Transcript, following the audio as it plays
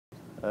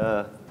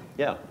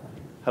Yeah,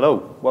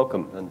 hello,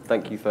 welcome, and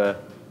thank you for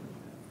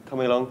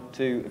coming along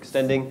to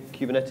Extending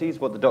Kubernetes,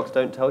 What the Docs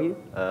Don't Tell You.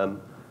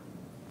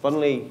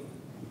 Funnily,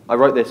 I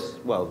wrote this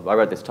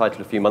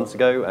title a few months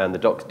ago, and the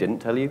docs didn't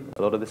tell you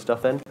a lot of this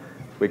stuff then.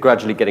 We're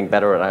gradually getting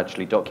better at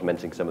actually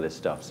documenting some of this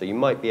stuff, so you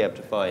might be able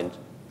to find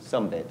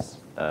some bits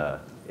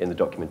in the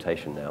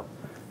documentation now.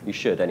 You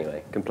should,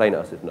 anyway. Complain at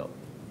us if not.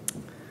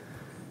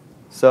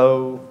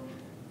 So,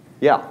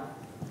 yeah.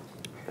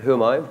 Who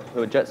am I?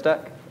 Who are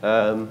Jetstack?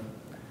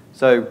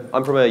 So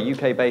I'm from a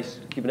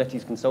UK-based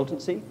Kubernetes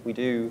consultancy. We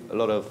do a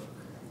lot of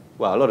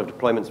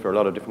deployments for a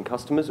lot of different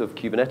customers of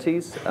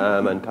Kubernetes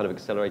and kind of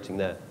accelerating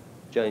their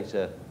journey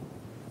to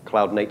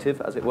cloud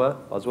native, as it were,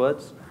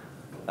 buzzwords.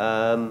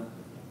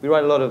 We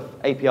write a lot of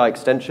API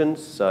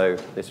extensions, so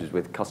this is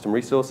with custom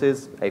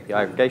resources, API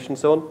aggregation,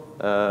 so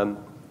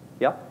on.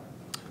 Yeah.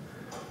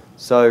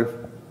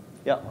 So,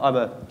 yeah, I'm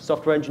a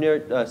software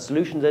engineer,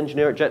 solutions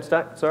engineer at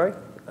Jetstack, sorry.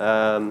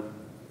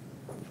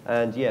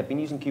 And yeah, I've been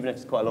using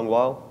Kubernetes quite a long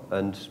while,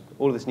 and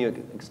all of this new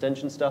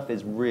extension stuff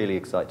is really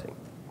exciting.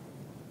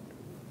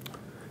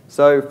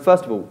 So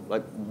first of all,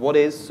 what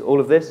is all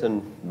of this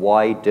and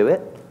why do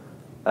it?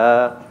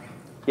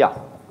 Yeah,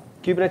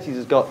 Kubernetes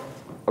has got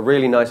a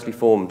really nicely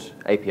formed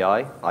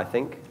API, I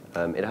think.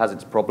 It has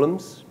its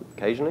problems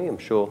occasionally. I'm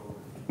sure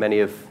many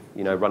have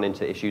run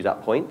into issues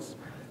at points.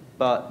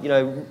 But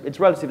it's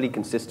relatively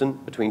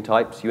consistent between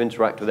types. You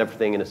interact with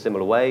everything in a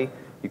similar way.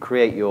 You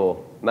create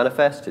your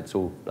manifest. It's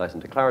all nice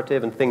and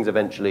declarative, and things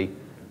eventually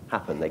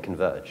happen. They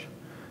converge.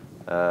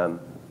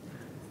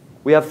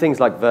 We have things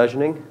like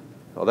versioning,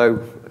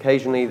 although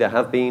occasionally there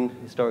have been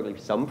historically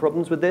some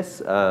problems with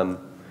this.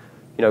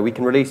 We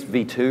can release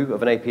V2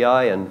 of an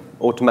API and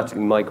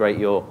automatically migrate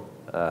your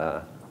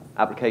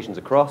applications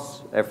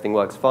across. Everything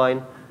works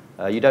fine.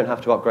 You don't have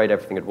to upgrade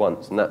everything at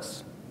once, and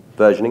that's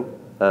versioning.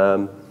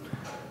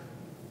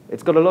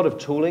 It's got a lot of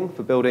tooling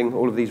for building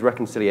all of these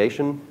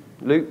reconciliation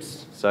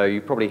loops. So you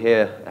probably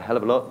hear a hell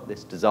of a lot,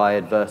 this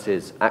desired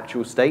versus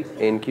actual state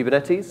in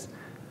Kubernetes.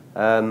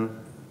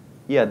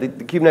 Yeah, the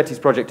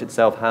Kubernetes project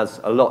itself has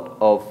a lot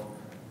of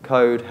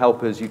code,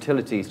 helpers,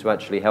 utilities to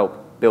actually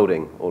help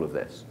building all of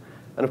this.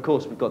 And of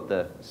course, we've got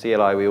the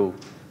CLI we all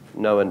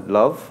know and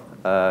love,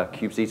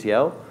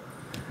 kubectl.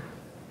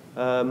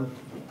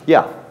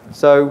 Yeah,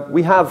 so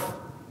we have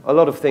a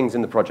lot of things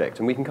in the project,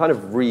 and we can kind of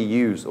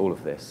reuse all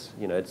of this.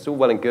 It's all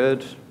well and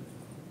good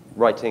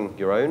writing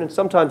your own, and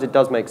sometimes it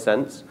does make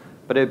sense,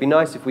 but it would be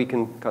nice if we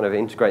can kind of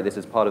integrate this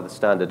as part of the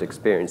standard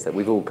experience that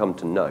we've all come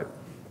to know.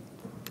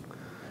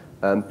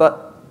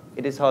 But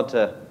it is hard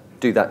to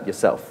do that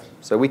yourself,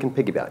 so we can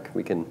piggyback,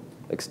 we can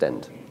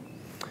extend.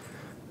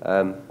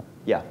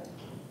 Yeah.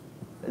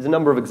 There's a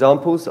number of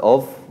examples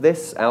of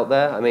this out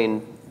there. I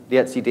mean, the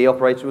etcd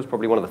operator was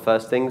probably one of the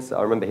first things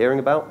I remember hearing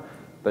about,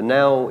 but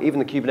now even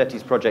the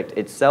Kubernetes project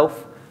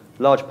itself,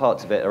 large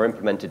parts of it are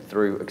implemented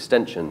through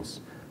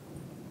extensions.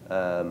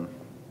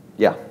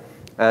 Yeah,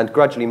 and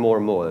gradually more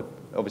and more.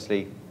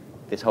 Obviously,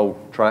 this whole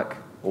track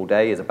all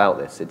day is about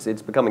this.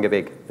 It's becoming a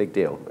big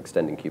deal,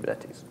 extending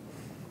Kubernetes.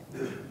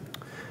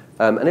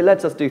 And it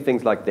lets us do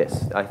things like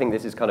this. I think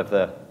this is kind of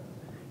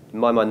in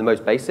my mind, the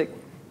most basic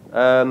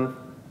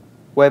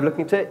way of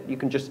looking at it. You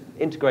can just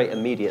integrate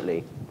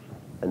immediately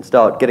and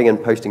start getting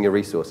and posting your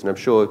resource. And I'm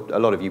sure a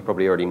lot of you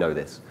probably already know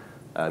this,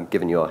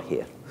 given you are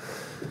here.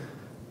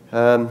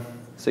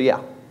 So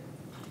yeah,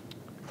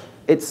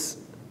 it's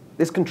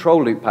this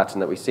control loop pattern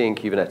that we see in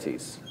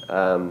Kubernetes.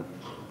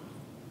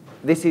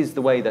 This is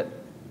the way that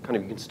kind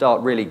of you can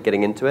start really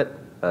getting into it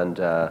and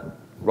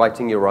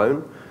writing your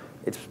own.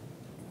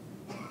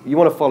 You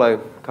want to follow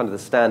kind of the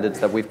standards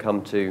that we've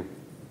come to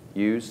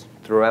use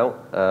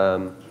throughout.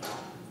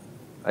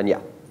 And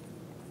yeah.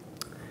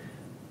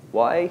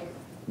 Why?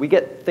 We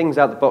get things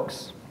out the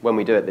box when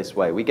we do it this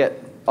way. We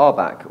get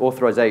RBAC,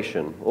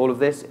 authorization, all of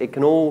this. It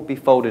can all be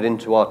folded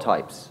into our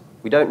types.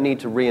 We don't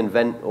need to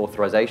reinvent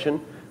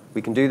authorization.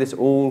 We can do this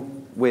all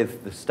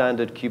with the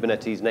standard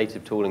Kubernetes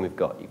native tooling we've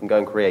got. You can go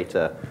and create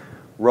a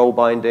role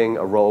binding,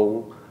 a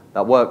role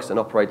that works and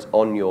operates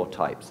on your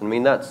types. And I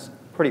mean, that's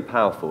pretty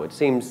powerful. It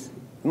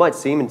might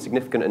seem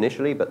insignificant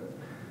initially, but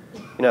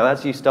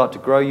as you start to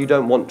grow, you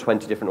don't want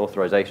 20 different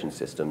authorization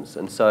systems.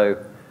 And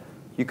so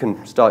you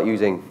can start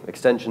using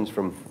extensions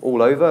from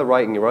all over,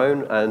 writing your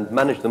own, and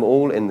manage them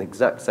all in the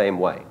exact same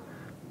way.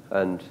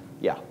 And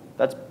yeah,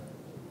 that's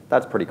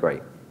pretty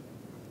great.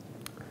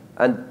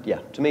 And yeah,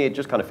 to me, it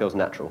just kind of feels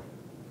natural.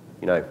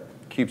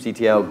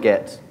 kubectl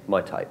get my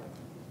type.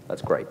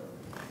 That's great.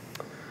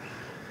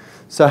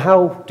 So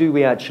how do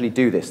we actually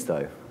do this,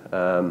 though?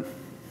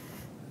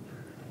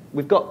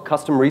 We've got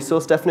custom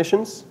resource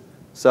definitions.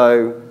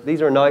 So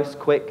these are a nice,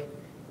 quick,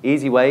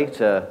 easy way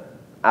to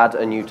add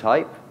a new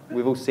type.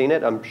 We've all seen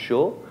it, I'm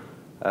sure.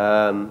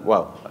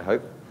 Well, I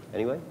hope,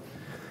 anyway.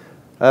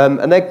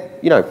 And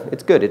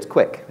it's good, it's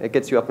quick. It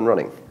gets you up and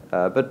running.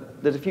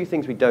 But there's a few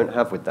things we don't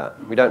have with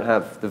that. We don't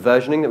have the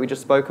versioning that we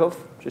just spoke of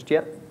just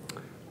yet.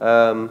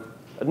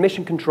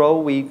 Admission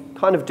control, we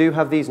kind of do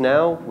have these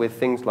now with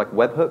things like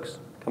webhooks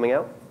coming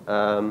out.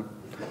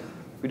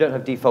 We don't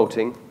have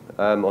defaulting.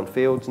 on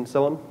fields and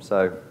so on.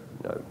 So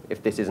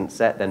if this isn't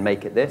set, then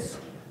make it this.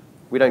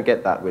 We don't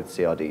get that with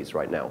CRDs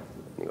right now,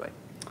 anyway.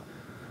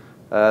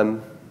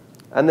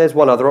 And there's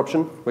one other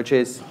option, which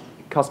is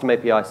custom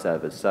API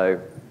servers. So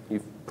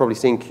you've probably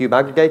seen Kube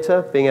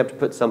Aggregator, being able to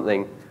put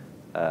something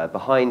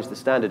behind the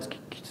standard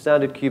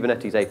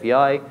Kubernetes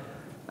API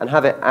and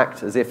have it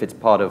act as if it's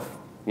part of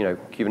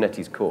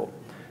Kubernetes core.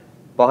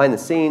 Behind the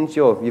scenes,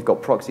 you've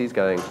got proxies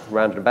going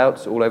round and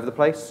about all over the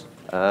place,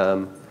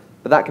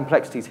 but that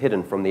complexity is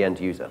hidden from the end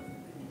user.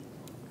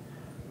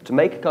 To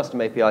make a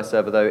custom API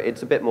server, though,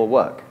 it's a bit more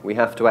work. We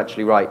have to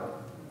actually write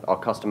our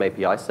custom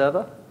API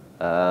server,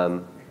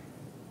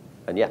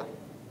 and yeah,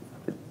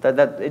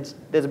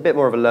 there's a bit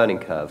more of a learning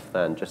curve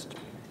than just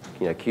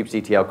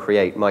kubectl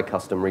create my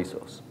custom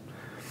resource.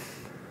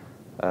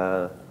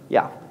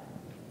 Yeah,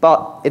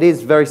 but it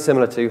is very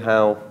similar to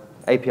how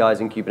APIs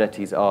in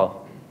Kubernetes are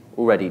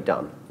already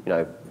done.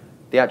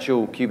 The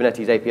actual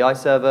Kubernetes API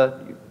server,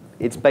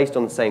 it's based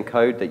on the same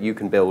code that you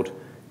can build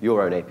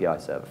your own API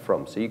server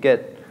from. So you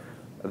get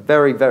a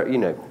very,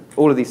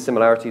 all of these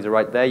similarities are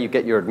right there. You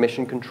get your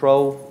admission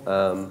control,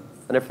 and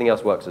everything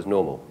else works as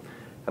normal.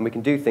 And we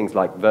can do things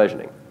like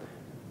versioning.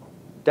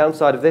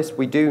 Downside of this,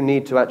 we do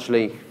need to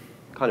actually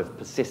kind of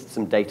persist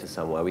some data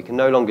somewhere. We can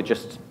no longer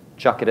just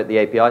chuck it at the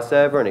API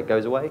server and it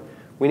goes away.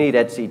 We need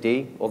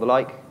etcd or the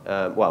like.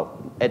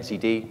 Well,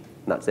 etcd, and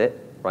that's it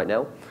right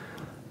now.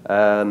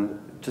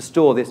 To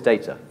store this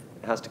data,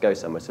 it has to go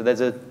somewhere. So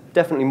there's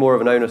definitely more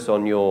of an onus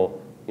on your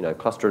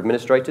cluster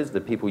administrators,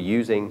 the people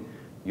using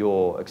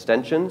your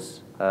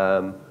extensions.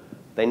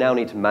 They now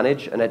need to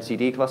manage an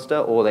etcd cluster,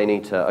 or they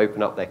need to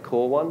open up their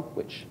core one,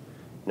 which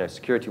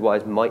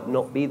security-wise might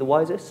not be the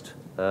wisest.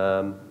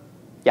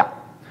 Yeah,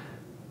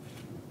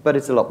 but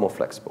it's a lot more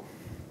flexible.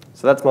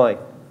 So that's my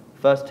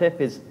first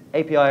tip, is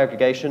API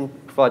aggregation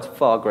provides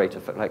far greater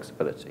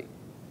flexibility.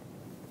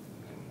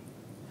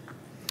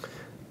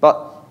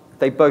 But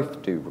they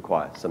both do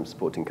require some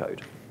supporting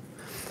code.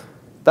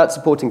 That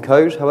supporting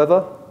code,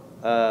 however,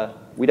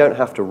 we don't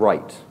have to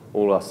write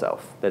all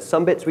ourselves. There's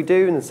some bits we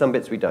do and there's some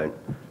bits we don't.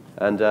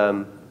 And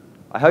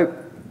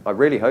I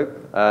really hope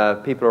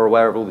people are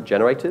aware of all the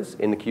generators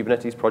in the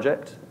Kubernetes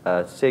project.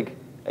 SIG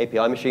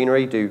API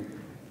machinery do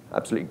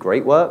absolutely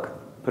great work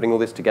putting all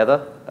this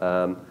together.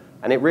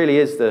 And it really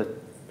is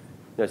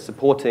it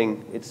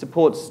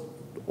supports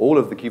all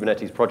of the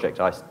Kubernetes project,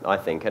 I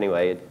think,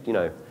 anyway.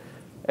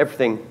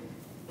 Everything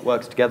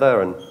works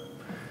together, and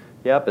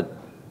yeah, but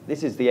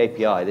this is the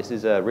API. This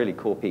is a really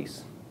core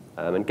piece.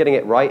 And getting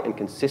it right and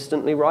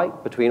consistently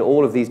right between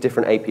all of these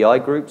different API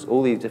groups,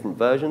 all these different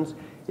versions,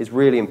 is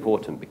really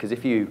important, because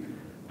if you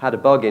had a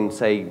bug in,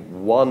 say,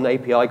 one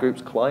API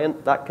group's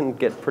client, that can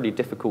get pretty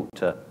difficult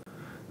to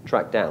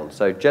track down.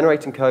 So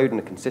generating code in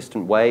a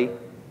consistent way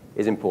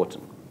is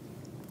important.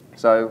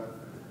 So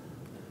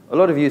a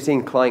lot of you have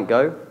seen Client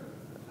Go.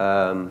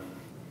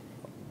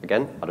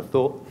 Again, I'd have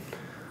thought.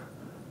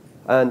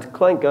 And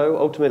Client Go,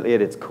 ultimately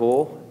at its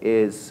core,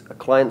 is a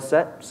client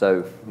set.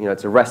 So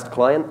it's a REST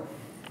client.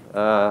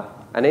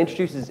 And it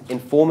introduces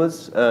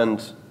informers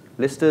and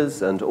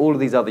listers and all of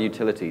these other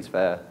utilities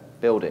for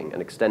building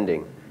and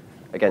extending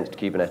against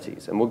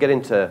Kubernetes. And we'll get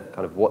into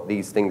kind of what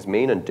these things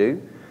mean and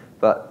do.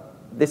 But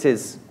this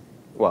is,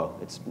 well,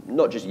 it's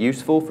not just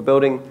useful for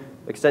building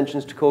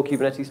extensions to core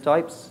Kubernetes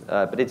types,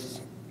 but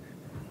it's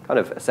kind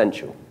of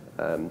essential.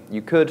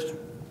 You could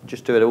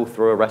just do it all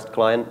through a REST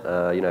client.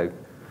 You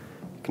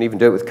can even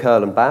do it with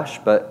curl and bash,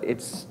 but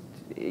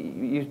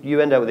you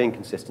end up with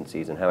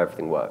inconsistencies in how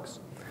everything works.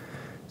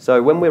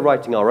 So when we're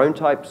writing our own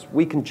types,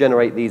 we can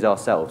generate these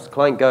ourselves.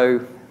 Client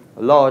Go,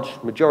 a large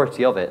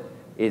majority of it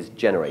is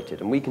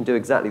generated, and we can do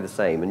exactly the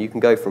same. And you can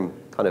go from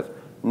kind of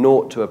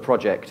naught to a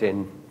project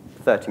in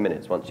 30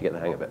 minutes once you get the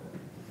hang of it.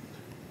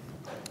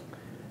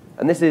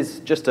 And this is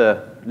just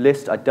a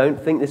list. I don't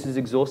think this is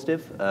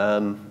exhaustive.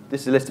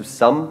 This is a list of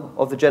some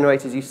of the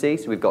generators you see.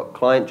 So we've got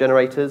client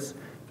generators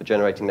for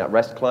generating that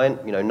REST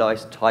client,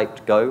 nice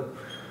typed Go.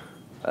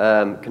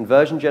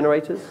 Conversion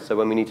generators, so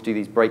when we need to do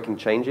these breaking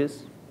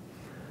changes.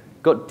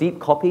 Got deep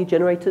copy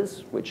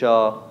generators, which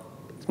are,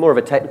 it's more of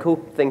a technical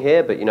thing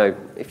here, but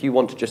if you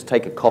want to just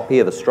take a copy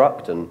of a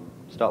struct and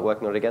start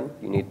working on it again,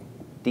 you need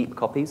deep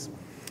copies.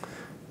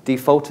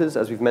 Defaulters,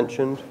 as we've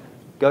mentioned.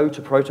 Go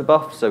to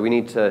protobuf, so we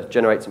need to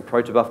generate some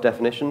protobuf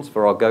definitions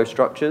for our Go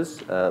structures.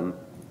 Go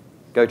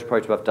to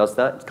protobuf does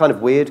that. It's kind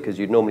of weird, because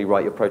you'd normally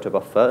write your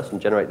protobuf first and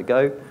generate the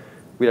Go.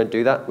 We don't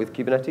do that with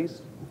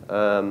Kubernetes.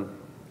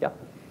 Yeah.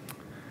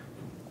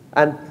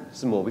 And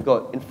some more. We've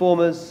got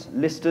informers,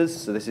 listers,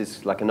 so this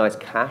is like a nice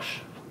cache.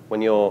 When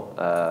you're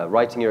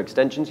writing your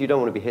extensions, you don't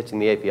want to be hitting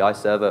the API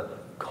server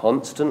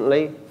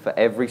constantly for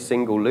every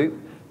single loop,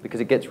 because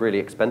it gets really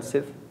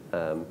expensive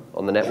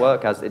on the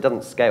network, as it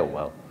doesn't scale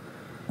well.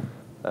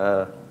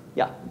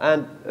 Yeah,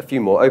 and a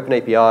few more.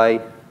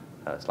 OpenAPI,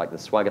 it's like the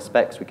Swagger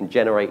specs. We can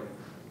generate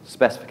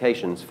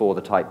specifications for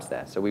the types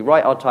there. So we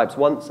write our types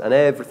once, and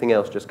everything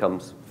else just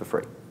comes for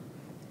free.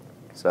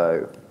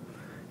 So,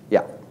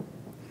 yeah.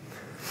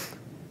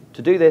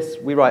 To do this,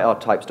 we write our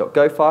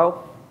types.go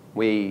file.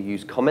 We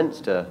use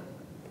comments to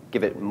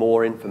give it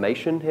more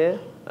information here.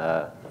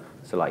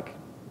 So like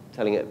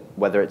telling it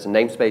whether it's a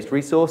namespace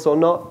resource or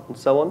not, and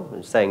so on,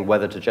 and saying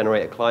whether to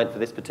generate a client for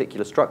this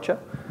particular structure.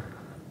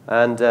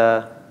 And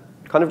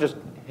kind of just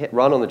hit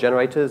run on the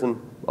generators, and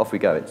off we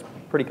go. It's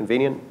pretty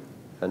convenient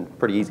and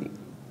pretty easy.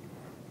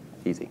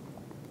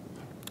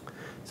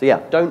 So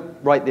yeah, don't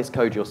write this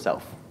code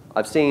yourself.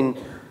 I've seen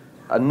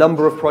a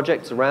number of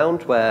projects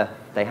around where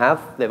they've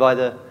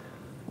either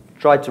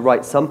tried to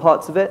write some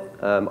parts of it.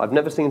 I've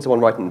never seen someone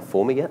write an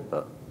Informer yet,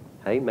 but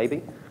hey,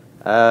 maybe.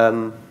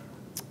 But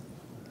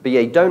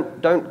yeah,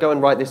 don't go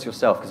and write this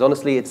yourself, because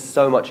honestly, it's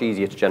so much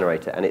easier to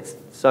generate it, and it's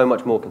so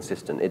much more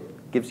consistent.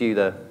 It gives you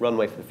the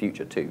runway for the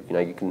future too. You know,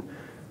 you can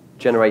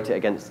generate it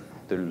against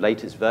the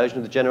latest version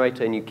of the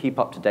generator, and you keep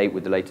up to date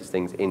with the latest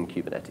things in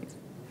Kubernetes.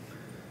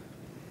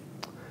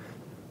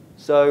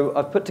 So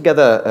I've put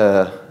together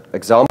an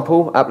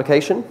example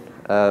application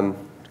to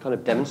kind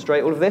of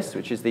demonstrate all of this,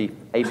 which is the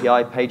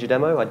API pager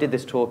demo. I did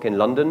this talk in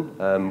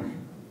London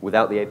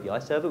without the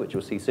API server, which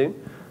you'll see soon.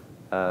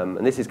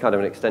 And this is kind of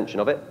an extension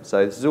of it.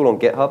 So this is all on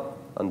GitHub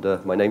under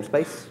my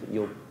namespace.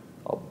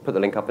 I'll put the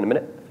link up in a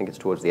minute. I think it's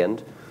towards the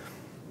end.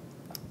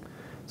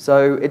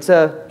 So it's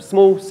a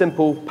small,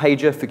 simple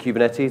pager for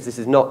Kubernetes. This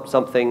is not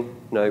something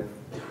to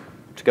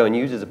go and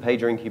use as a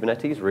pager in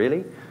Kubernetes,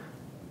 really,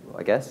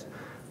 I guess.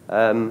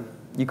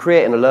 You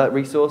create an alert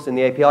resource in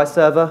the API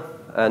server,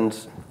 and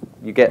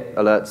you get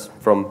alerts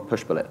from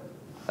Pushbullet.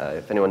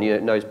 If anyone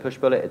knows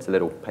Pushbullet, it's a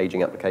little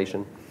paging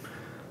application.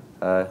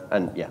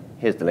 And yeah,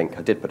 here's the link.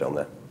 I did put it on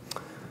there.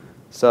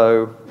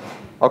 So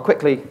I'll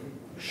quickly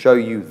show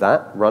you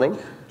that running,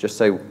 just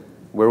so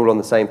we're all on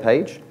the same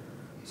page.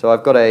 So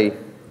I've got a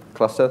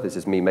cluster. This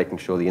is me making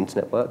sure the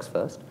internet works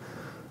first.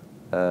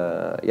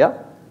 Yeah.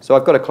 So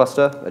I've got a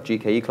cluster, a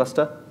GKE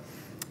cluster.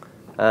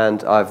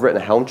 And I've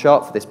written a Helm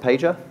chart for this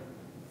pager.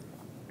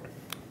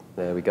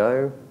 There we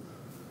go.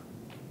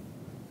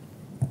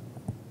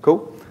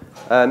 Cool.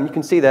 You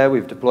can see there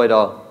we've deployed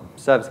our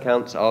service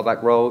accounts,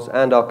 RBAC roles,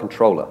 and our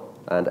controller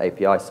and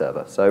API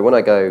server. So when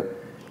I go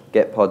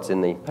get pods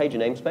in the pager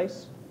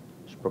namespace,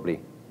 I should probably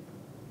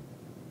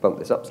bump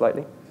this up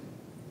slightly.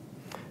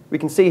 We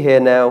can see here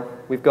now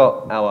we've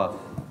got our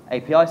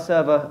API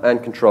server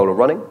and controller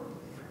running.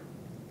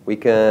 We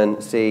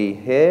can see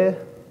here,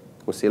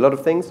 we'll see a lot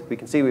of things. We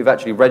can see we've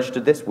actually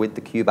registered this with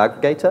the kube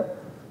aggregator.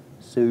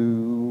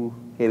 So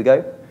here we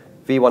go,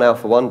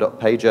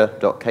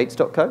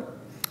 v1alpha1.pager.kates.co.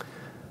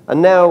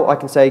 And now I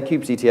can say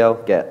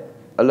kubectl get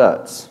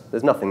alerts.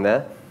 There's nothing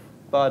there,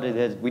 but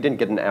we didn't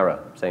get an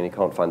error saying you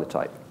can't find the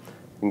type.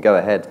 You can go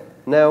ahead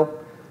now,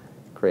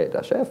 create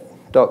 -f,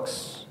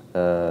 docs.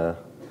 I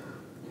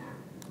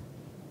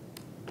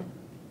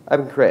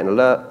can create an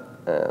alert,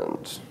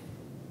 and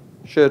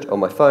should on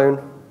my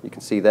phone, you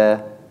can see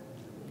there,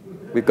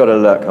 we've got an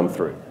alert come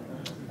through.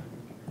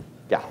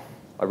 Yeah,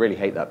 I really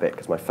hate that bit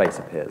because my face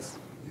appears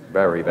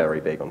very,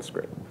 very big on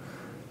screen.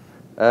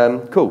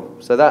 Cool,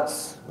 so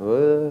that's,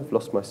 I've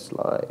lost my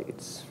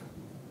slides.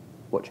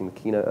 Watching the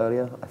keynote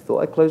earlier, I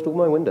thought I closed all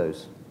my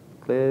windows.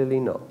 Clearly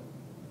not.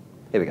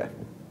 Here we go.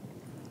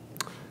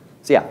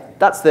 So yeah,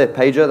 that's the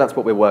pager, that's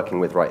what we're working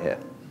with right here.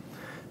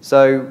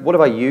 So what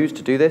have I used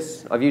to do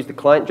this? I've used the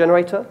client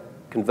generator,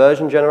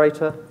 conversion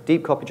generator,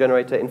 deep copy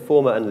generator,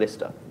 informer, and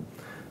lister.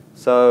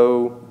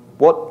 So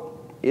what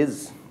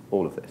is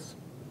all of this?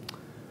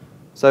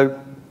 So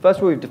first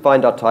of all, we've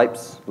defined our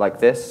types like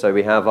this. So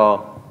we have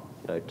our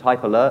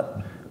type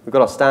alert. We've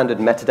got our standard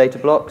metadata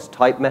blocks,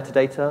 type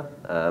metadata,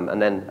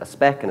 and then a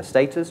spec and a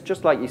status,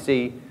 just like you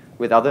see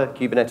with other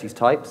Kubernetes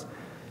types.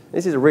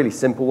 This is a really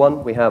simple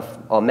one. We have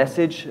our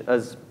message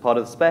as part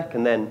of the spec,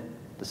 and then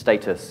the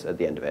status at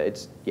the end of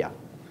it.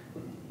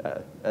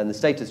 And the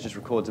status just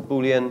records a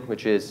Boolean,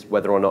 which is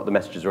whether or not the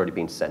message has already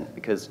been sent,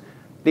 because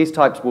these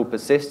types will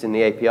persist in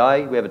the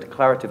API. We have a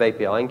declarative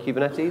API in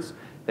Kubernetes.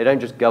 They don't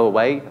just go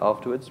away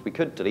afterwards. We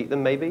could delete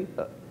them maybe,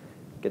 but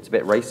it gets a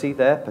bit racy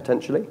there,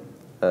 potentially.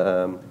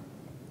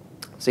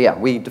 So yeah,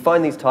 we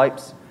define these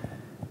types.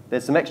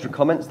 There's some extra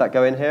comments that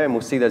go in here, and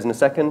we'll see those in a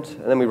second,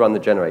 and then we run the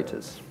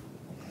generators.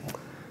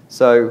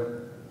 So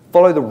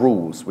follow the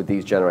rules with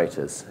these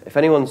generators. If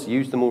anyone's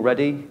used them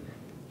already,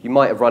 you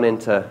might have run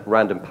into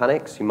random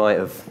panics. You might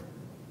have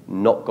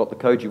not got the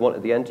code you want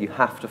at the end. You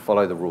have to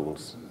follow the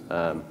rules.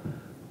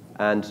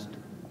 And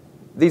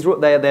these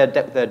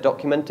they're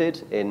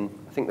documented in,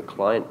 I think, the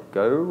client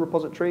Go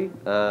repository.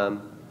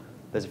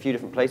 There's a few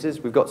different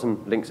places. We've got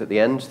some links at the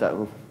end that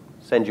will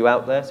send you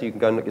out there so you can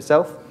go and look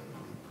yourself.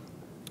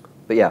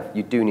 But yeah,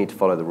 you do need to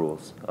follow the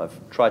rules. I've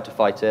tried to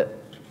fight it.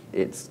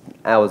 It's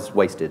hours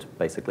wasted,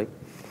 basically.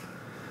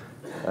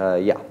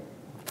 Yeah.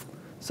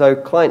 So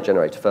client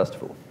generator, first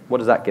of all. What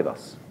does that give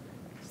us?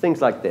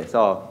 Things like this.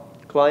 Our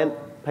client,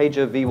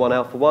 pager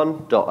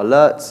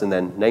v1alpha1.alerts, and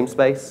then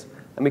namespace.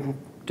 And we can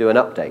do an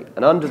update.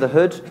 And under the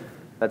hood,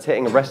 that's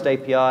hitting a REST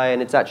API,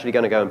 and it's actually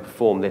going to go and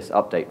perform this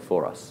update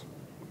for us.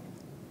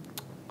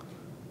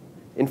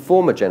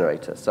 Informer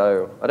generator.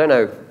 So I don't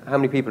know how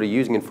many people are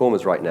using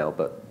informers right now,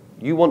 but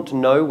you want to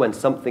know when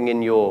something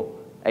in your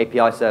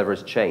API server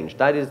has changed.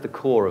 That is the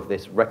core of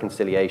this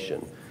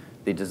reconciliation.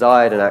 the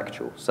desired and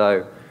actual.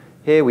 So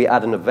here we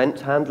add an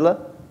event handler,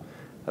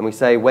 and we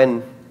say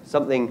when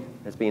something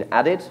has been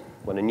added,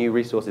 when a new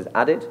resource is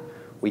added,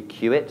 we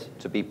queue it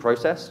to be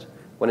processed.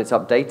 When it's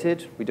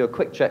updated, we do a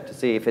quick check to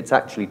see if it's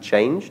actually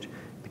changed,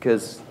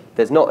 because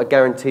there's not a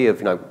guarantee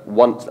of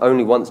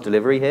only once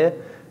delivery here.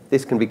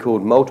 This can be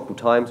called multiple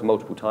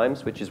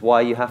times, which is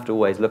why you have to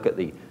always look at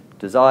the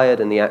desired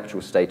and the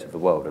actual state of the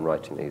world in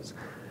writing these.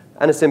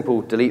 And a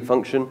simple delete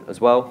function as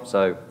well,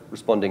 so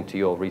responding to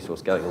your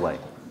resource going away.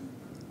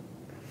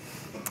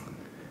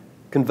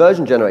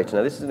 Conversion generator.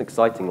 Now, this is an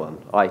exciting one,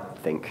 I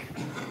think,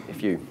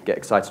 if you get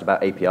excited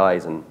about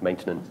APIs and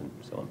maintenance and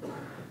so on.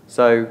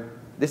 So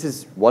this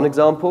is one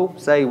example.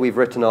 Say we've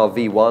written our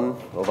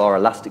V1 of our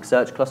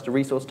Elasticsearch cluster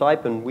resource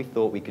type, and we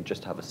thought we could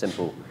just have a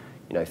simple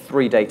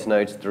 3 data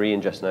nodes, 3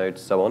 ingest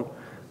nodes, so on.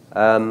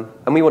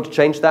 And we want to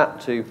change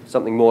that to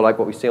something more like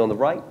what we see on the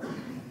right.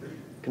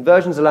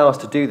 Conversions allow us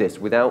to do this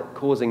without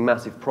causing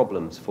massive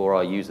problems for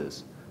our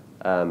users.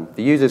 The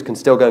users can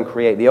still go and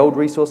create the old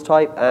resource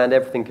type, and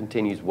everything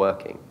continues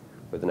working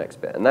with the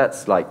next bit. And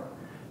that's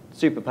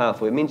super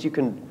powerful. It means you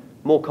can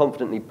more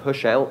confidently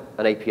push out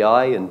an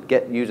API and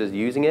get users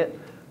using it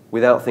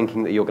without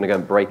thinking that you're going to go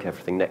and break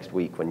everything next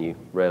week when you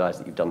realize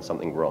that you've done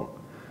something wrong.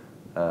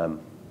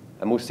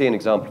 And we'll see an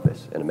example of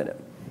this in a minute.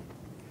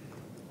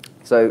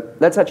 So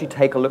let's actually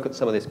take a look at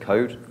some of this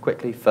code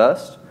quickly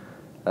first.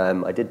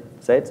 I did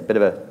say it's a bit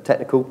of a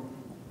technical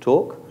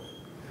talk.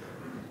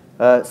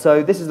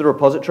 So this is the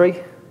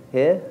repository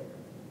here.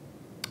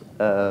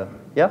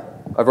 Yeah,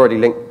 I've already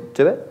linked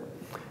to it.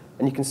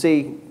 And you can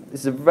see this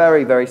is a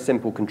very, very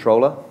simple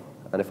controller.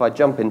 And if I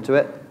jump into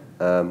it,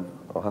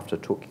 I'll have to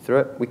talk you through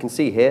it. We can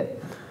see here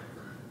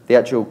the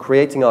actual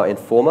creating our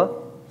informer.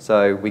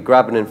 So we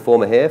grab an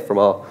informer here from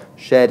our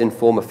shared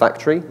informer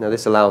factory. Now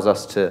this allows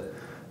us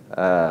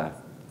to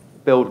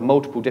build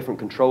multiple different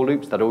control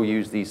loops that all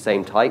use these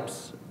same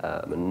types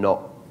and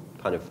not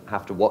kind of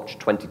have to watch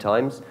 20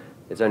 times.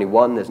 There's only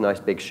one. There's a nice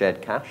big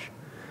shared cache.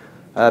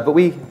 But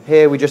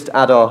here we just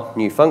add our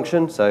new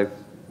function. So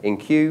in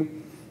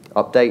queue,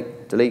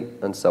 update, delete,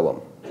 and so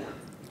on.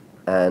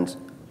 And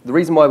the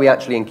reason why we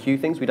actually in-queue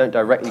things, we don't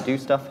directly do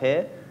stuff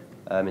here.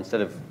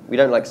 We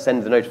don't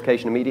send the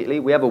notification immediately.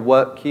 We have a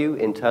work queue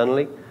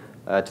internally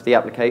to the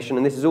application,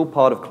 and this is all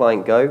part of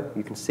client Go.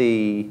 You can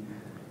see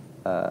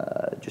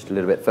just a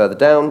little bit further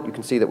down, you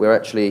can see that we're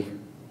actually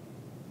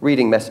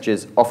reading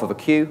messages off of a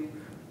queue.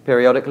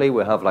 Periodically,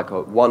 we'll have like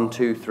a 1,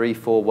 2, 3,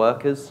 4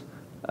 workers,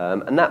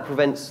 and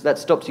that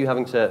stops you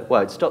having to,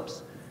 it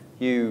stops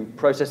you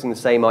processing the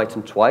same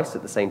item twice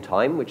at the same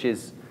time, which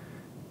is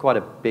quite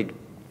a big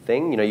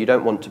thing. You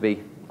don't want to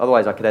be,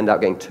 otherwise I could end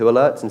up getting 2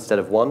 alerts instead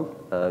of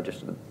 1,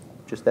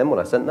 just then when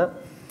I sent that.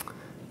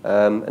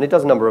 And it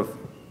does a number of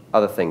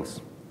other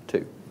things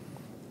too.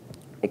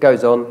 It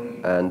goes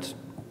on, and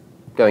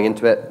going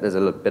into it, there's a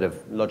little bit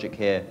of logic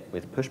here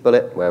with push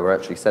bullet where we're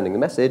actually sending the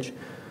message.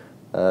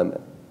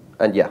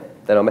 And yeah,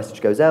 then our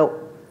message goes out,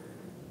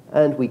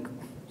 and we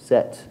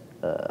set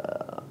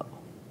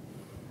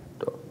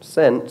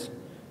 .sent.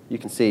 You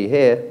can see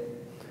here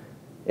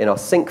in our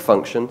sync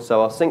function.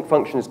 So our sync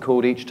function is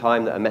called each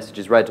time that a message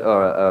is read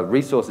or a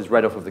resource is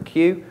read off of the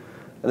queue.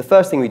 And the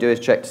first thing we do is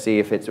check to see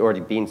if it's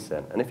already been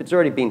sent. And if it's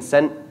already been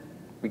sent,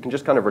 we can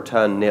just kind of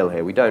return nil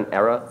here. We don't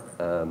error.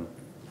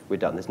 We're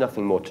done. There's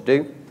nothing more to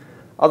do.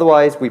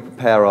 Otherwise, we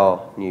prepare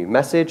our new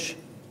message,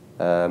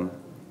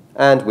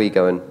 and we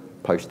go and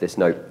post this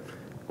note.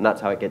 And that's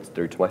how it gets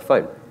through to my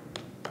phone.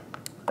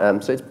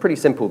 So it's pretty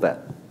simple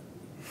there.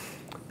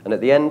 And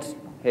at the end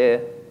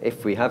here,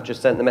 if we have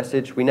just sent the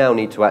message, we now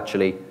need to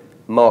actually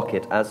mark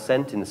it as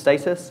sent in the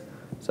status.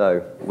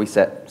 So we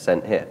set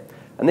sent here.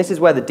 And this is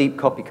where the deep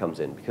copy comes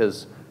in,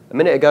 because a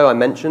minute ago I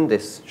mentioned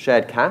this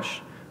shared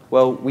cache.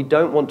 Well, we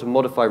don't want to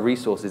modify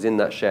resources in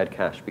that shared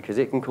cache because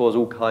it can cause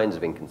all kinds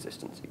of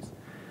inconsistencies.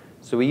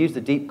 So we use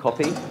the deep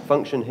copy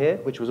function here,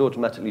 which was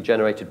automatically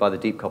generated by the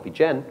deep copy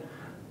gen,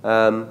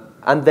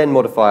 and then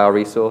modify our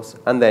resource,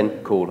 and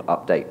then call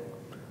update.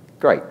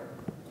 Great.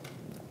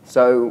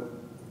 So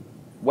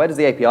where does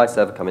the API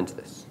server come into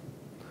this?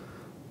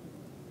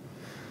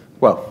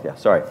 Well, yeah,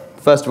 sorry.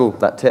 First of all,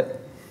 that tip.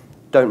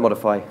 Don't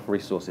modify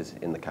resources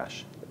in the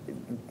cache.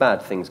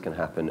 Bad things can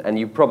happen, and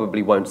you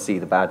probably won't see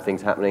the bad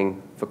things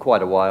happening for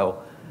quite a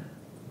while,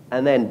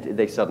 and then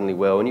they suddenly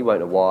will, and you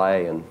won't know why,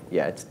 and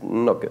yeah, it's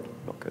not good,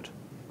 not good.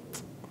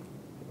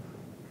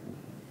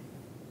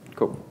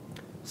 Cool.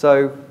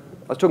 So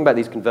I was talking about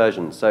these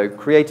conversions, so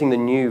creating the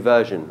new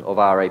version of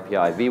our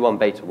API, V1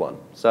 Beta 1.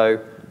 So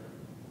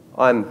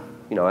I've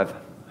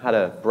had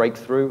a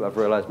breakthrough. I've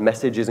realized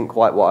message isn't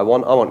quite what I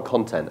want. I want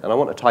content, and I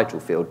want a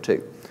title field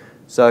too.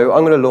 So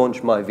I'm going to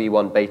launch my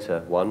V1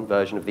 Beta 1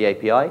 version of the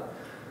API.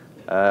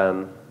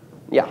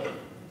 Yeah.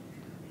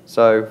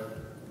 So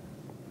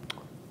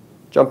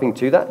jumping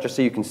to that, just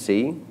so you can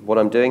see what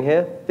I'm doing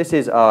here. This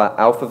is our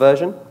alpha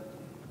version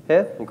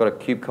here. We've got a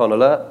kubecon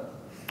alert.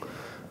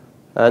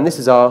 And this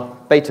is our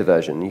beta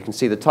version. You can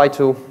see the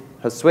title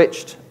has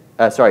switched.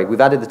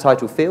 We've added the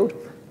title field,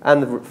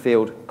 and the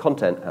field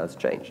content has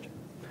changed.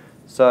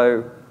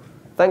 So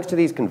thanks to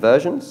these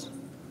conversions,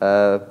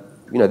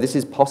 this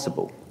is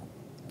possible.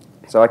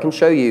 So I can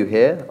show you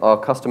here, our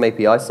custom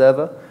API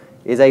server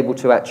is able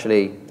to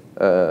actually,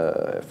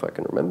 if I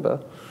can remember,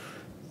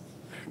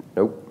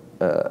 nope.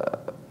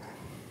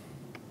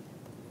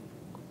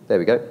 There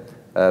we go.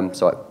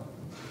 So I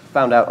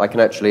found out I can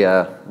actually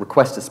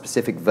request a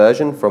specific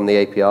version from the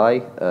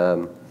API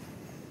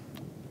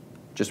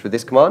just with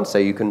this command. So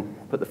you can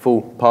put the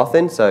full path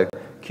in. So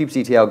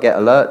kubectl get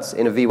alerts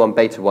in a v1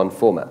 beta 1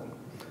 format.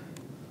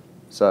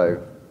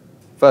 So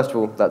first of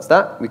all, that's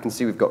that. We can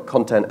see we've got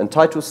content and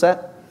title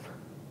set.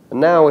 And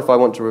now if I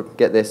want to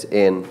get this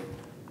in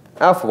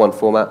alpha 1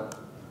 format,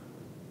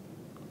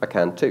 I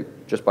can too,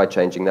 just by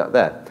changing that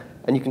there.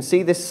 And you can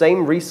see this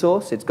same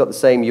resource. It's got the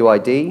same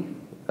UID.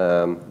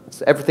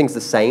 Everything's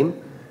the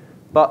same.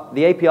 But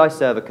the API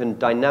server can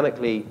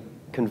dynamically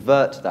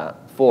convert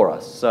that for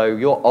us. So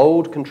your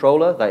old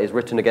controller that is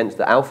written against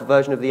the alpha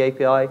version of the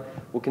API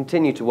will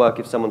continue to work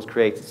if someone's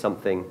created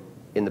something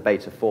in the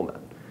beta format.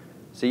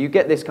 So you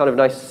get this kind of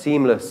nice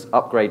seamless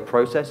upgrade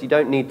process. You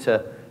don't need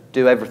to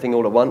do everything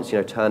all at once,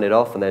 turn it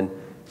off and then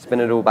spin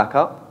it all back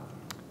up.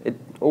 It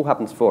all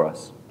happens for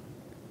us.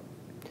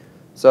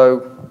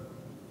 So,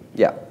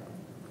 yeah.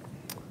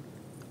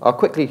 I'll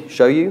quickly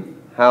show you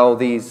how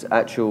these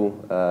actual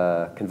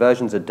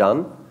conversions are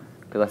done,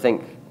 because I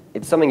think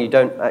it's something you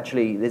don't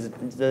actually,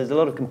 there's a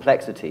lot of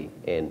complexity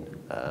in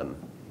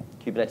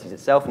Kubernetes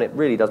itself, and it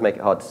really does make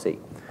it hard to see.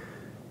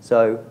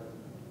 So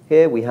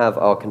here we have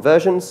our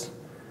conversions,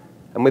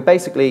 and we're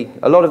basically,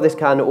 a lot of this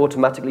can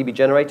automatically be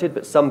generated,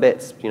 but some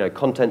bits,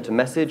 content to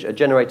message, a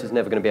generator's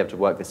never going to be able to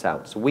work this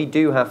out. So we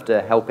do have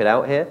to help it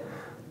out here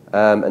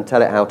and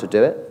tell it how to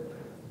do it.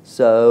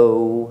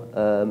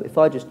 So if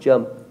I just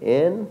jump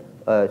in,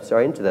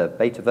 into the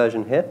beta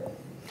version here,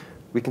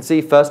 we can see,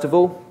 first of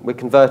all, we're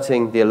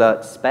converting the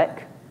alert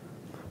spec,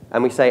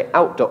 and we say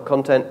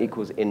out.content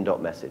equals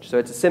in.message. So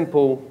it's a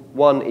simple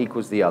one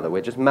equals the other.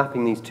 We're just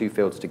mapping these two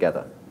fields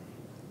together.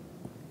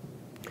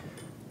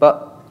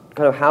 But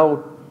kind of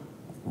how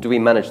do we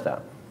manage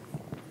that?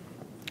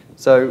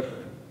 So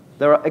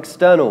there are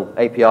external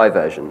API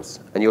versions,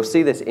 and you'll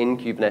see this in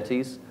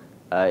Kubernetes.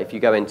 If you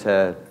go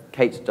into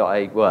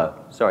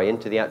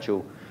into the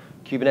actual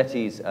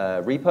Kubernetes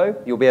repo,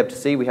 you'll be able to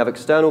see we have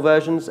external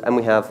versions and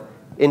we have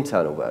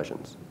internal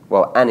versions.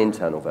 Well, an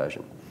internal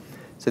version.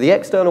 So the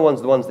external ones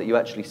are the ones that you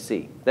actually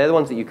see. They're the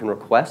ones that you can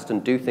request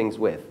and do things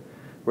with.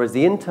 Whereas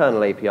the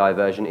internal API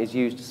version is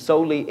used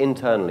solely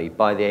internally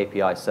by the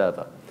API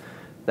server.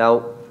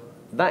 Now,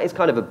 that is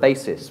kind of a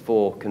basis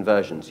for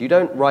conversions. You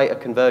don't write a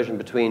conversion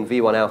between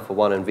v1 alpha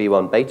 1 and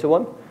v1 beta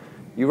 1.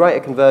 You write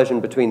a conversion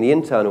between the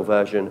internal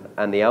version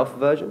and the alpha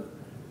version,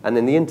 and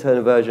then the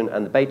internal version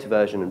and the beta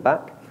version and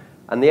back.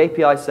 And the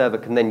API server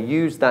can then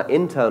use that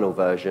internal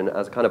version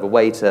as kind of a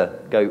way to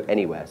go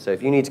anywhere. So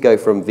if you need to go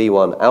from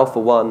v1 alpha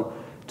 1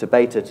 to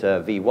beta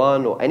to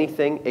v1 or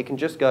anything, it can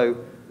just go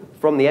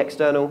from the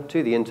external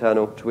to the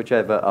internal to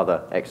whichever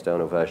other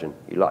external version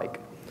you like.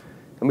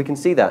 And we can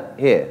see that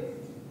here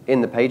in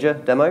the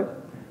pager demo.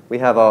 We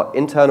have our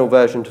internal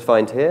version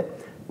defined here.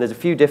 There's a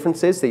few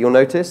differences that you'll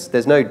notice.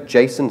 There's no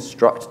JSON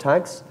struct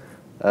tags.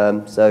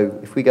 So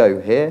if we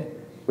go here,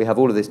 we have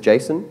all of this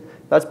JSON.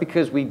 That's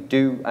because we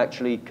do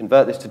actually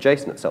convert this to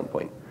JSON at some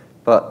point.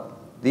 But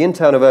the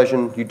internal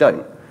version, you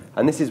don't.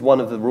 And this is one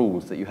of the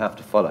rules that you have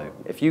to follow.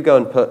 If you go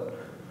and put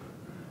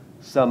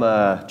some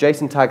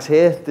JSON tags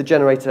here, the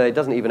generator, it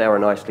doesn't even error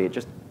nicely. It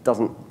just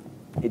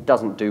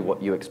doesn't do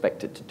what you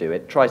expect it to do.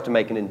 It tries to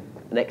make an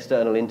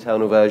external,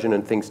 internal version,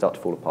 and things start to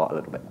fall apart a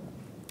little bit.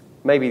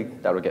 Maybe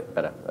that will get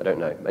better. I don't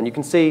know. And you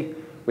can see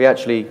we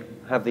actually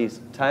have these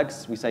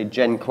tags. We say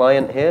gen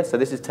client here. So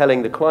this is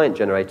telling the client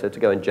generator to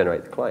go and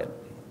generate the client.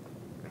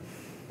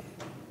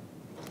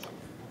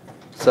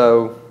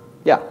 So,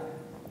 yeah.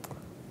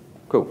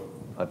 Cool.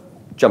 I've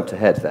jumped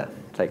ahead there.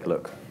 Take a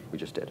look. We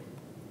just did.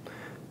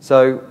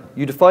 So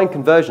you define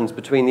conversions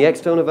between the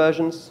external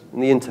versions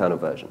and the internal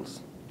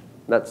versions.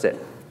 That's it.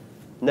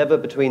 Never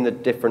between the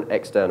different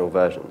external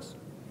versions.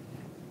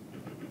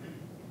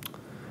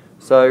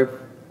 So,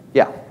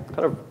 yeah,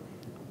 kind of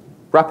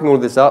wrapping all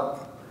this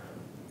up,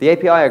 the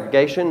API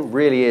aggregation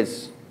really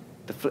is,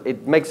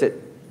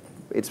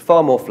 it's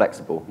far more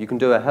flexible. You can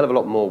do a hell of a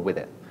lot more with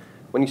it.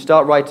 When you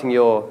start writing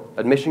your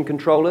admission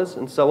controllers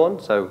and so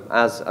on, so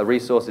as a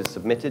resource is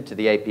submitted to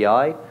the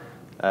API,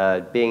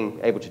 being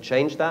able to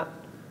change that,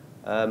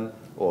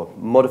 or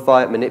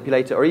modify it,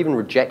 manipulate it, or even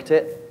reject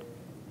it,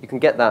 you can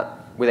get that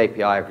with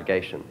API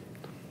aggregation.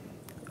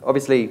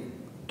 Obviously,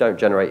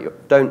 don't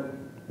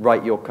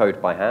write your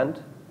code by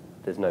hand.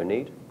 There's no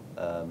need.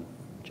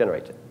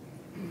 Generate it.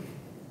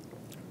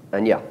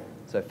 And yeah,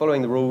 so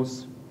following the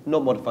rules,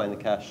 not modifying the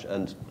cache,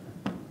 and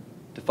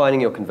defining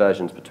your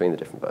conversions between the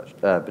different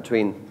versions,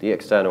 between the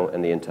external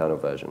and the internal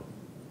version.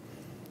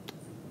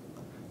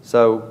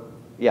 So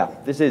yeah,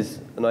 this is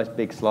a nice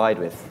big slide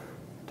with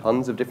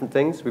tons of different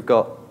things. We've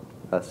got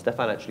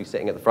Stefan actually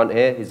sitting at the front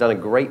here. He's done a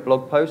great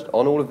blog post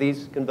on all of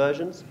these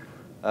conversions.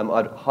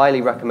 I'd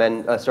highly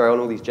recommend, on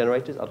all these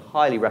generators, I'd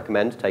highly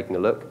recommend taking a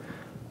look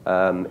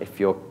if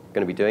you're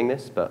going to be doing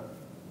this, but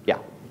yeah.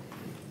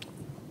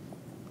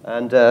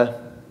 And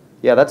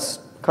yeah, that's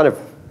kind of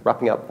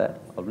wrapping up there.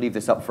 I'll leave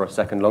this up for a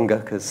second longer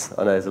because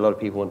I know there's a lot of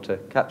people want to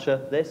capture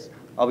this.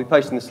 I'll be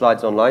posting the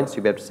slides online so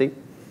you'll be able to see.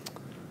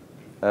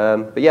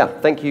 But yeah,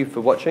 thank you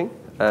for watching,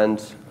 and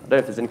I don't know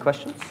if there's any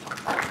questions.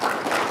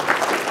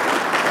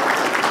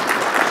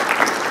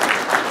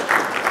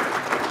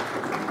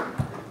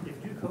 If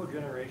you do code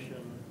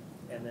generation,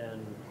 and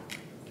then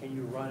can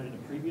you run in a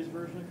previous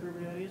version of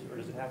Kubernetes, or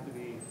does it have to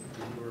be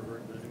the newer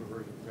version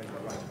ready to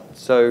run?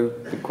 So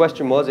the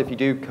question was, if you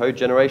do code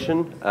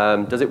generation,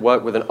 does it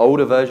work with an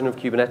older version of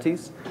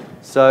Kubernetes?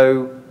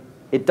 So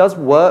it does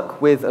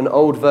work with an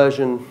old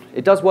version.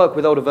 It does work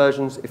with older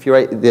versions if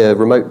the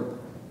remote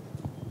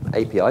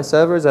API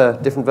server is a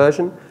different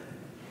version.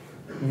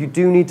 You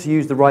do need to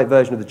use the right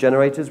version of the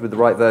generators with the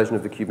right version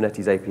of the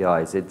Kubernetes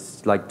APIs.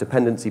 It's like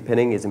dependency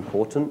pinning is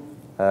important.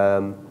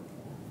 But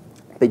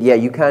yeah,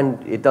 you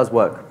can. It does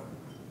work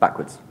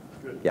backwards.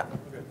 Good. Yeah.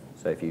 Okay.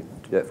 So if you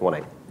do it for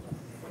 1.8.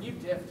 When you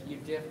diff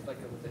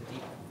like with a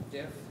deep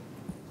diff.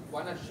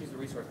 Why not just use the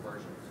resource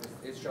version?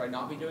 Should I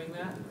not be doing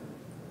that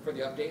for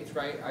the updates?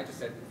 Right? I just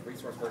said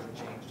resource version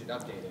changed, it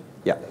updated.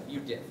 Yeah.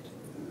 You diffed.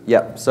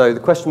 Yeah, so the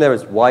question there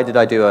is why did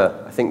I do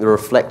I think the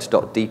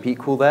reflect.deep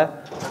equal there?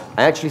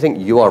 I actually think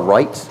you are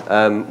right.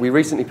 We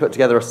recently put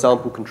together a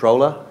sample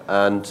controller,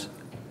 and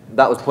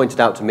that was pointed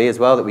out to me as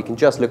well, that we can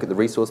just look at the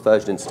resource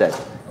version instead.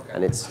 Okay.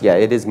 And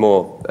it is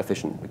more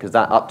efficient, because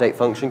that update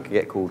function can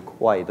get called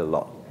quite a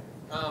lot.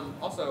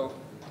 Also,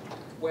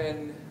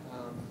 when,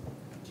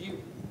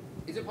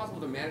 is it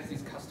possible to manage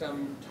these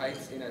custom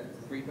types in a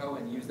repo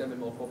and use them in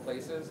multiple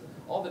places?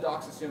 All the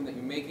docs assume that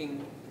you're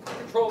making a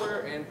controller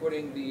and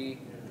putting the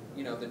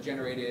the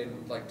generated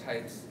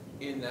types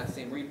in that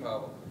same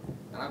repo,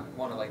 and I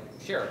want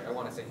to share it. I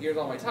want to say, here's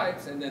all my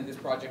types, and then this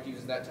project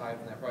uses that type,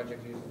 and that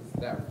project uses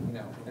that,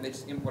 and they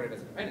just import it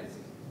as a dependency.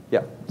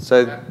 Yeah. So,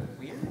 is that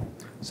weird?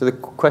 So the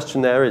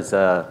question there is,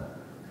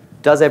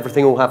 does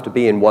everything all have to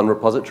be in one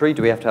repository?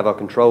 Do we have to have our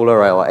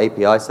controller, our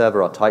API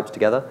server, our types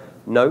together?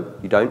 No,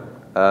 you don't.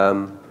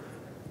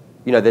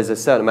 There's a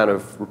certain amount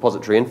of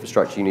repository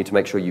infrastructure you need to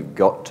make sure you've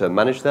got to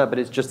manage that, but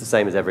it's just the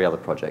same as every other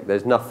project.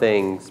 There's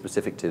nothing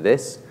specific to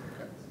this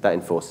that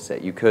enforces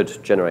it. You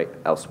could generate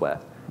elsewhere.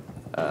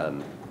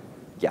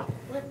 Yeah.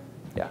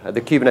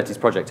 The Kubernetes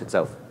project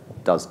itself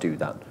does do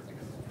that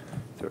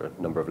through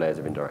a number of layers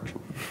of indirection.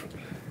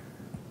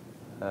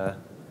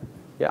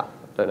 Yeah,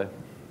 don't know.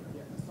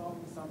 Yeah,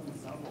 some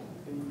example,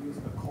 they use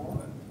the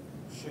common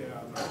shared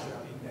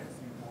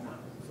indexing format.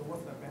 So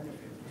what's the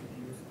benefit to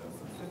use the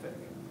specific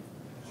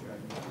shared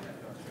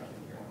indexing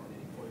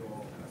for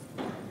your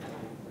customer?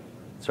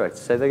 Sorry,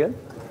 say that again?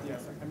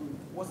 Yes, I mean,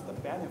 what's the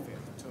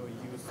benefit to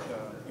use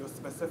your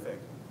specific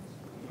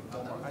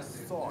format? I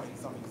saw in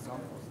some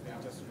examples, they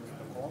just use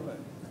the common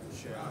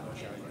shared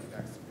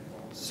indexing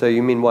format. So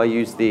you mean why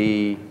use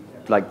the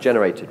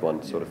generated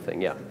one sort of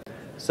thing? Yeah.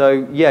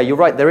 So yeah, you're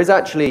right. There is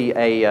actually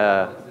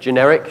a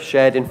generic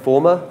shared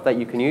informer that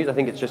you can use. I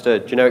think it's just a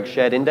generic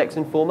shared index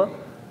informer.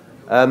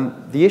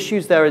 The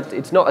issues there,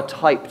 it's not a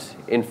typed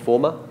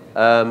informer.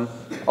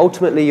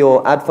 Ultimately,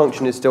 your add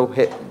function is still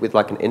hit with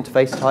an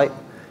interface type.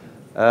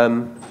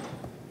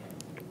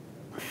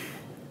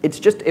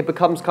 It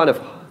becomes kind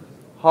of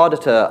harder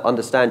to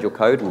understand your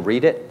code and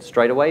read it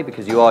straight away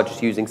because you are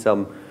just using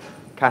some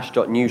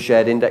cache.new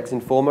shared index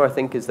informer, I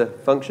think is the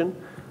function.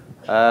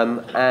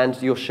 And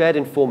your shared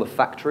informer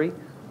factory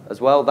as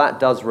well, that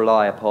does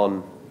rely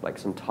upon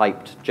some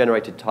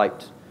generated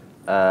typed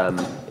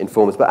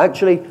informers. But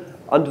actually,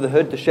 under the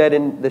hood, the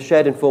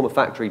shared informer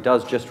factory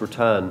does just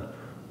return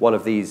one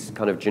of these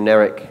kind of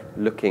generic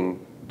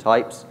looking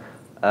types.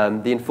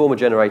 The informer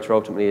generator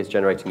ultimately is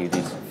generating you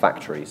these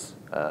factories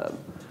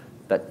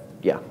that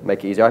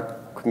make it easier. I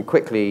can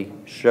quickly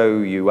show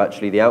you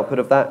actually the output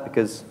of that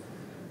because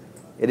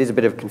it is a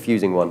bit of a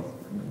confusing one.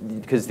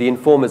 Because the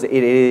informers, it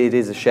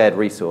is a shared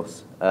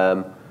resource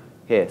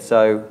here.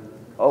 So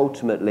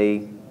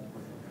ultimately,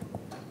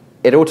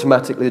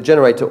 the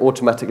generator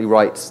automatically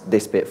writes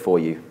this bit for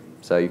you.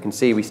 So you can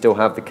see we still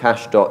have the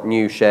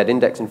cache.new shared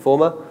index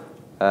informer,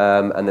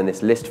 and then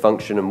this list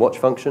function and watch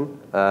function.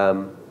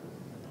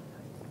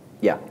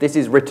 This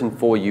is written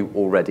for you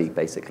already,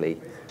 basically.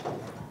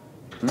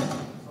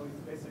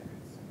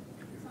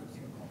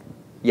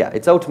 Yeah,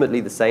 it's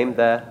ultimately the same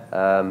there,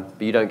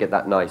 but you don't get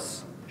that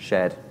nice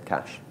shared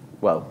cache.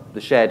 Well, the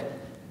shared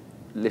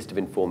list of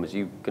informers,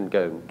 you can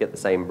go and get the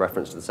same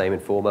reference to the same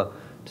informer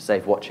to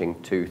save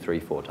watching 2, 3,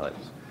 4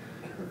 times.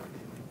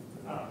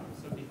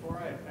 So before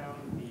I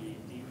found the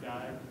deep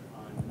dive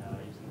on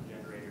using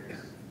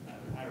generators,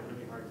 I had a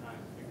really hard time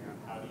figuring out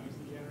how to use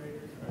the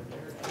generators. Are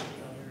there any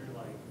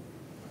other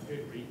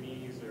good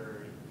readmes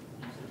or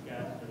usage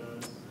guides for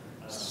those?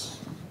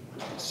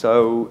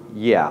 So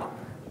yeah,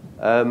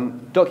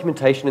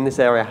 documentation in this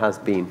area has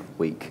been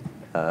weak.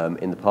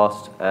 In the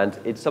past, and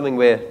it's something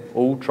we're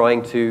all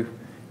trying to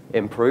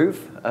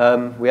improve.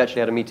 We actually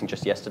had a meeting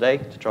just yesterday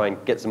to try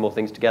and get some more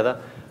things together.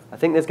 I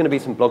think there's going to be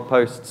some blog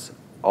posts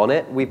on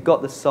it. We've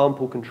got the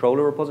sample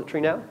controller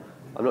repository now,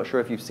 I'm not sure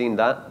if you've seen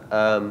that.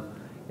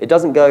 It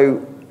doesn't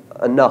go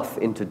enough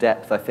into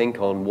depth, I think,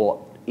 on what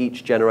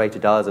each generator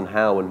does and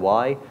how and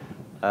why,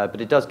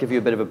 but it does give you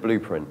a bit of a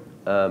blueprint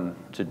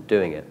to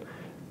doing it.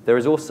 There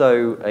is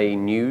also a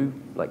new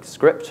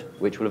script,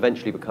 which will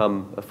eventually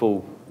become a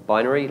full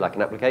binary, like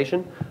an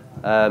application,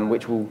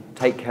 which will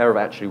take care of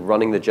actually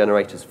running the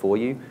generators for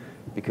you,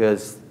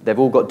 because they've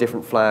all got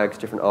different flags,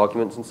 different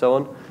arguments, and so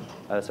on.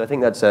 So I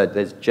think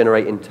there's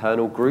generate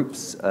internal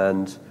groups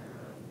and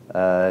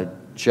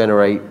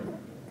generate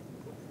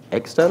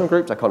external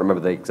groups. I can't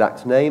remember the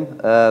exact name.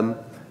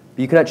 But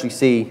you can actually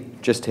see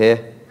just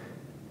here,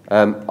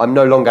 I'm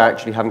no longer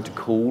actually having to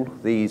call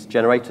these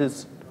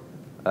generators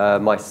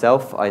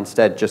myself. I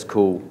instead just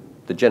call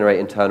the generate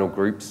internal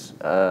groups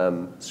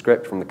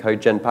script from the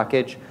CodeGen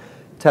package,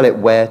 tell it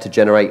where to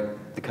generate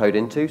the code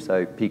into,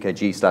 so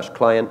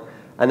pkg/client,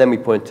 and then we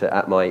point it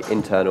at my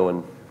internal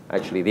and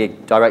actually the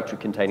directory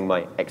containing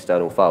my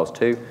external files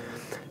too.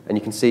 And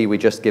you can see we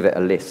just give it a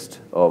list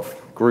of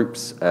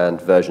groups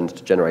and versions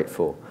to generate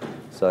for.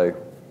 So,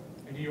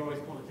 and do you always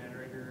pull the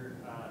generator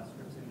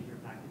scripts into your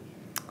package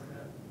for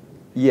that?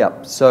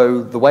 Yeah,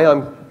 so the way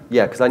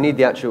because I need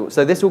the actual,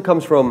 so this all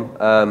comes from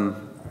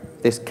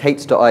this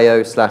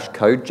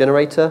kates.io/code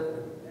generator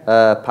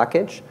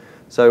package.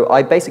 So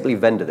I basically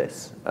vendor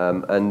this,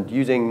 and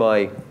using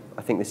my,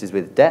 I think this is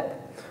with dep,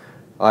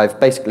 I've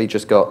basically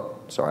just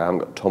got, sorry, I haven't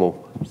got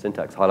TOML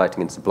syntax highlighting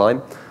in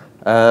Sublime.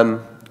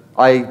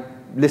 I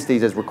list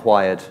these as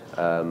required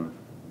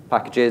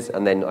packages,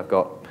 and then I've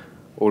got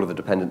all of the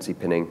dependency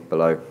pinning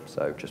below,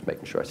 so just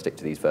making sure I stick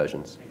to these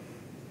versions.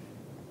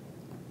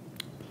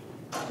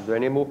 Is there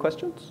any more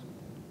questions?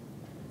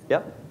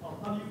 Yeah?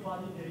 How do you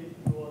validate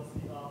your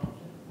CR object?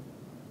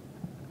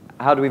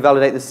 How do we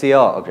validate the CR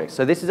object?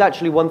 So this is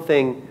actually one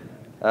thing.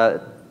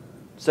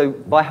 So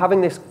by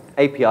having this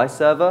API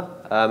server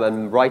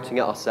and writing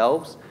it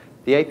ourselves,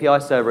 the API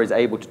server is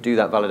able to do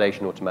that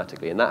validation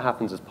automatically. And that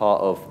happens as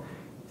part of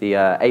the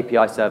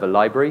API server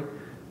library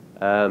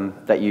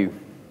that you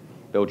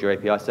build your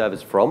API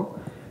servers from.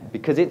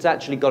 Because it's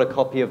actually got a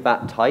copy of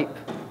that type,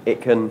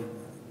 it can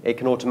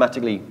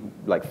automatically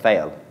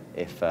fail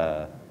if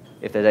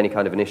there's any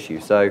kind of an issue.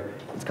 So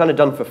it's kind of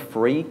done for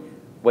free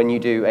when you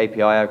do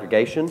API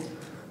aggregation.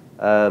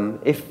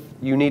 If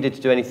you needed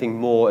to do anything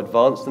more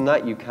advanced than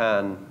that, you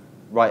can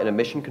write an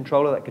emission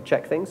controller that could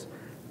check things.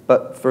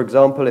 But for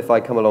example, if I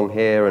come along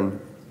here and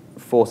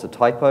force a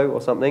typo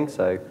or something,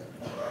 so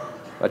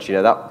actually,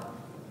 no, that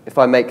if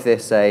I make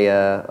this I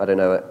don't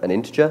know, an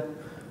integer,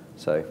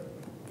 so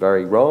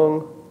very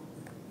wrong,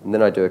 and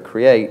then I do a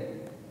create,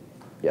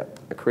 yeah,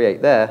 a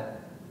create there.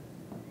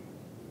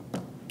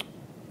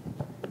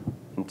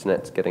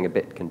 Internet's getting a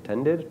bit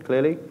contended,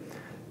 clearly.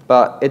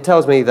 But it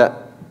tells me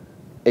that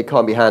it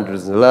can't be handled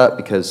as an alert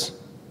because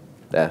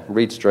there,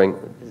 read string.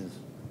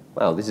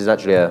 Wow, this is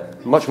actually a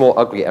much more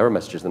ugly error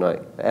message than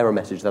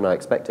I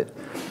expected.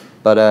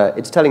 But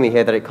it's telling me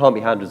here that it can't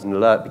be handled as an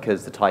alert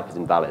because the type is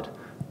invalid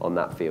on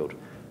that field.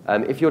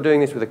 If you're doing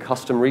this with a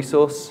custom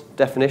resource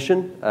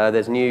definition,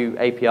 there's new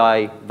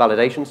API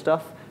validation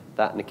stuff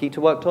that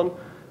Nikita worked on,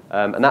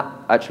 and that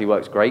actually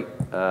works great.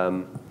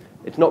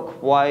 It's not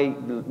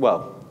quite,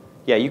 well,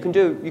 yeah, you can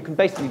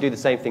basically do the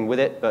same thing with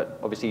it, but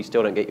obviously you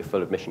still don't get your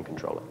full admission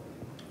controller.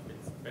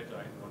 It's better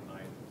in 1.9,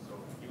 so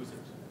use it.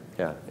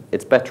 Yeah,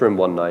 it's better in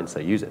 1.9, so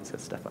use it,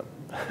 says Stefan.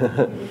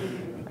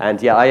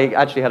 And yeah, I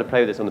actually had to play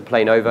with this on the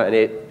plane over, and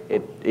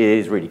it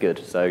is really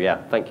good. So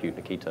yeah, thank you,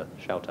 Nikita.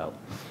 Shout out.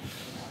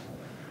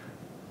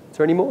 Is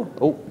there any more?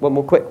 Oh, one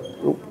more quick.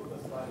 Oh.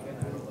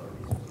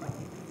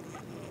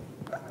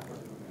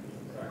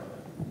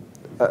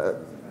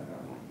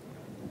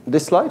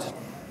 This slide?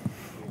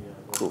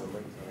 Cool.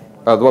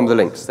 Oh, the one with the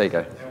links. There you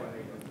go.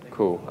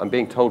 Cool. I'm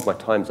being told my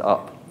time's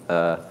up.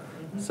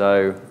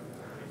 So,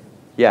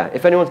 yeah,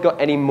 if anyone's got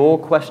any more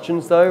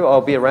questions, though,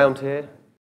 I'll be around here.